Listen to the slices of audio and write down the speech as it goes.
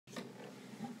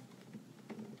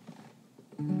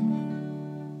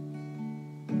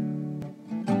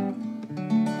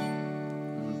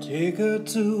Take her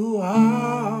to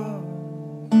heart,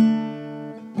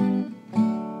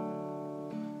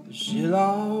 she'll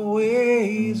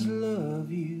always love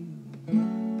you,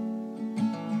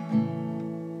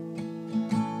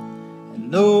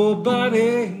 and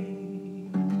nobody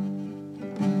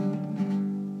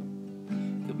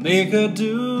can make her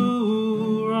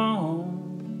do wrong.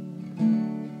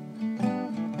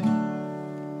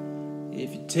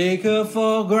 If you take her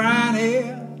for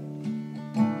granted,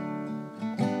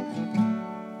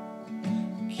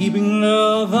 keeping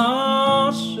love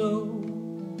on show,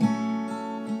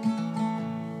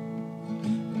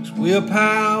 cause we're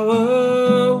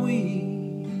power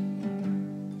weak,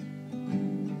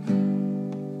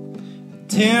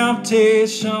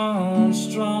 temptation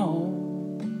strong.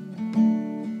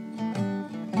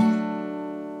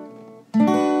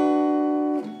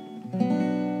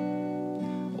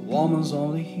 A woman's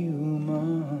only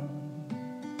human.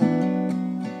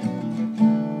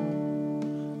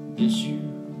 This you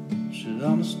should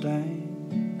understand.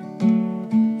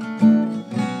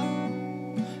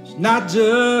 It's not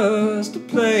just a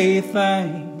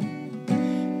plaything,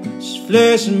 it's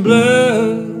flesh and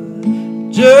blood,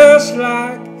 just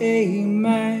like a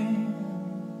man.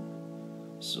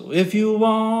 So if you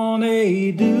want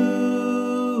a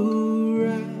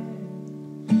do-right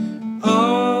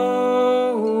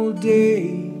all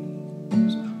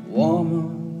days, woman,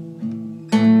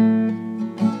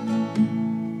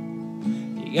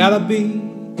 you gotta be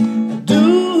a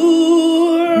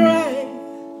do-right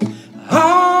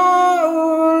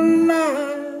all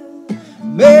night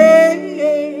man.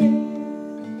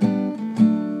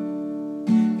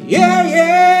 Yeah,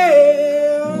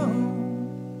 yeah.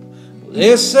 Well,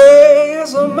 they say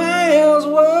it's a man's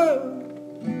word,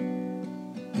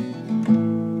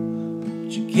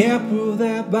 but you can't prove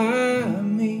that by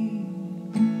me.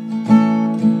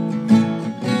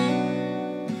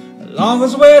 As long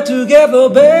as we're together,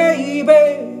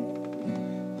 baby,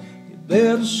 you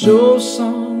better show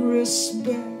some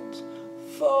respect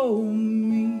for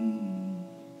me.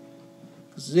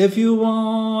 Cause if you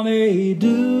want a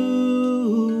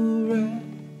do-right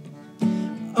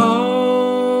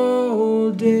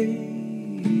all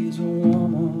days,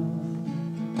 woman,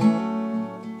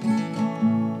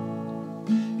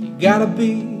 you gotta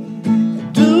be a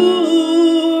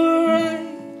do-right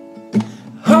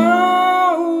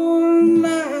all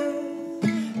night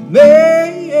man.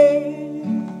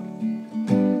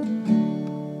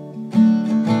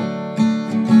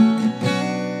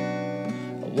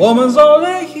 A woman's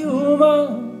only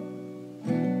human.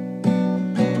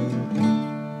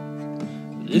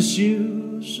 This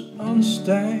you should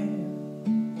understand.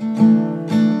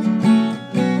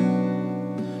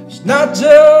 It's not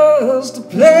just a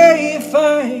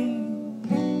plaything,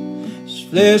 it's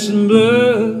flesh and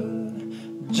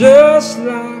blood, just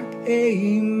like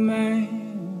a man.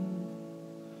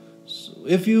 So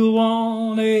if you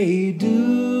want a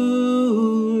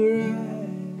do-right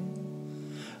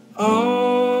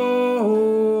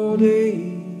all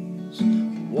days,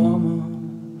 woman,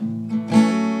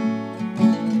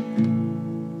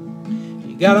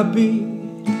 you gotta be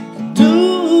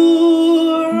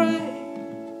do-right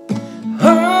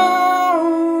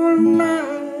all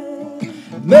night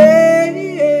man.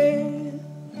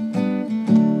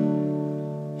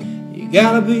 You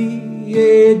gotta be